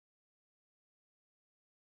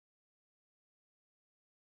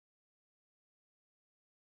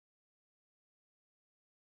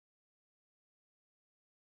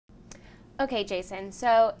Okay, Jason,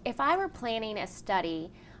 so if I were planning a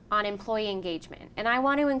study on employee engagement and I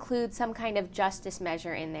want to include some kind of justice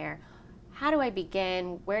measure in there, how do I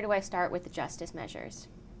begin? Where do I start with the justice measures?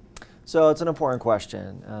 So it's an important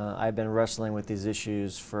question. I've been wrestling with these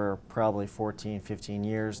issues for probably 14, 15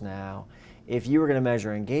 years now. If you were going to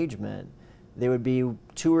measure engagement, there would be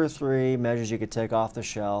 2 or 3 measures you could take off the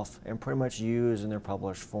shelf and pretty much use in their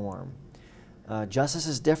published form. Justice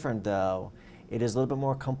is different, though. It is a little bit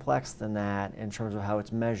more complex than that in terms of how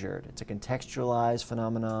it's measured. It's a contextualized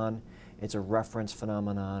phenomenon. It's a reference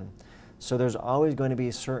phenomenon. So there's always going to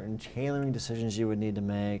be certain tailoring decisions you would need to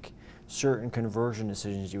make, certain conversion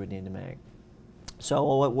decisions you would need to make.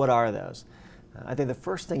 So what are those? I think the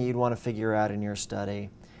first thing you'd want to figure out in your study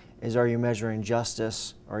is, are you measuring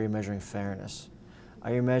justice or are you measuring fairness?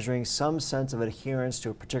 Are you measuring some sense of adherence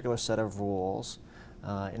to a particular set of rules,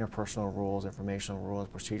 interpersonal rules, informational rules,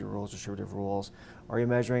 procedural rules, distributive rules? Or are you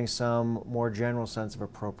measuring some more general sense of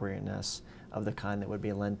appropriateness of the kind that would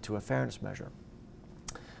be lent to a fairness measure?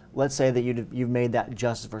 Let's say that you've made that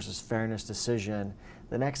justice versus fairness decision.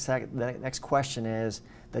 The next question is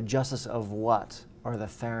the justice of what, or the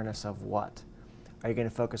fairness of what? Are you going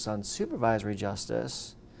to focus on supervisory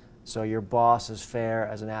justice, so your boss is fair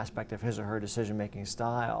as an aspect of his or her decision-making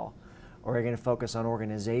style? Or are you going to focus on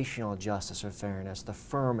organizational justice or fairness? The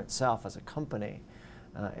firm itself as a company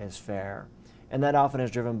is fair. And that often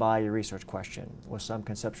is driven by your research question. With some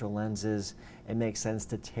conceptual lenses, it makes sense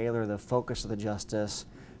to tailor the focus of the justice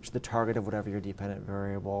to the target of whatever your dependent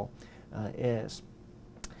variable is.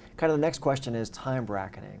 Kind of the next question is time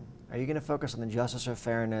bracketing. Are you going to focus on the justice or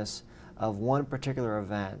fairness of one particular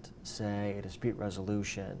event, say a dispute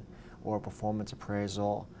resolution, or a performance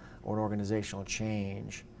appraisal, or an organizational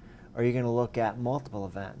change? Or are you going to look at multiple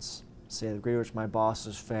events, say the degree to which my boss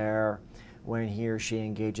is fair when he or she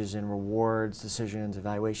engages in rewards decisions,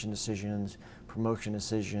 evaluation decisions, promotion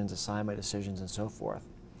decisions, assignment decisions, and so forth?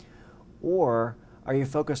 Or are you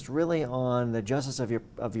focused really on the justice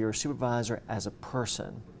of your supervisor as a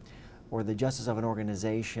person, or the justice of an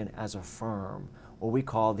organization as a firm, what we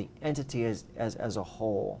call the entity as a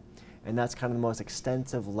whole? And that's kind of the most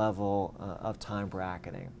extensive level of time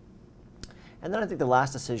bracketing. And then I think the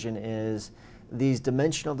last decision is these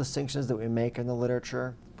dimensional distinctions that we make in the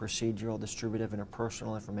literature, procedural, distributive,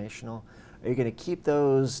 interpersonal, informational. Are you going to keep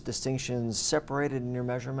those distinctions separated in your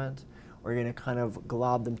measurement, or are you going to kind of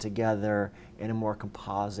glob them together in a more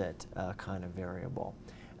composite kind of variable?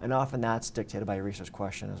 And often that's dictated by your research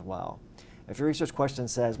question as well. If your research question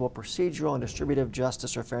says, well, procedural and distributive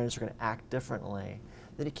justice or fairness are going to act differently,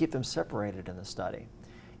 then you keep them separated in the study.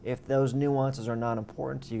 If those nuances are not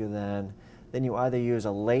important to you, then you either use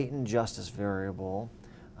a latent justice variable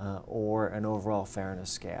or an overall fairness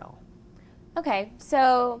scale. Okay,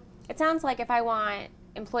 so it sounds like if I want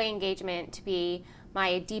employee engagement to be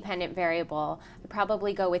my dependent variable, I'd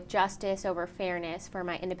probably go with justice over fairness for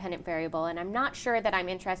my independent variable, and I'm not sure that I'm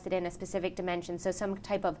interested in a specific dimension, so some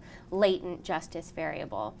type of latent justice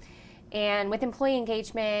variable. And with employee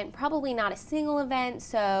engagement, probably not a single event,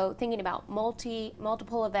 so thinking about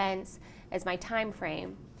multiple events as my time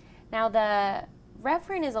frame. Now the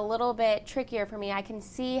referent is a little bit trickier for me. I can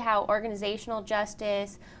see how organizational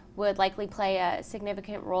justice would likely play a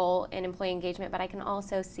significant role in employee engagement, but I can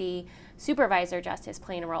also see supervisor justice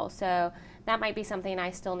playing a role. So that might be something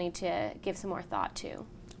I still need to give some more thought to.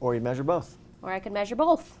 Or you measure both. Or I could measure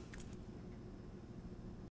both.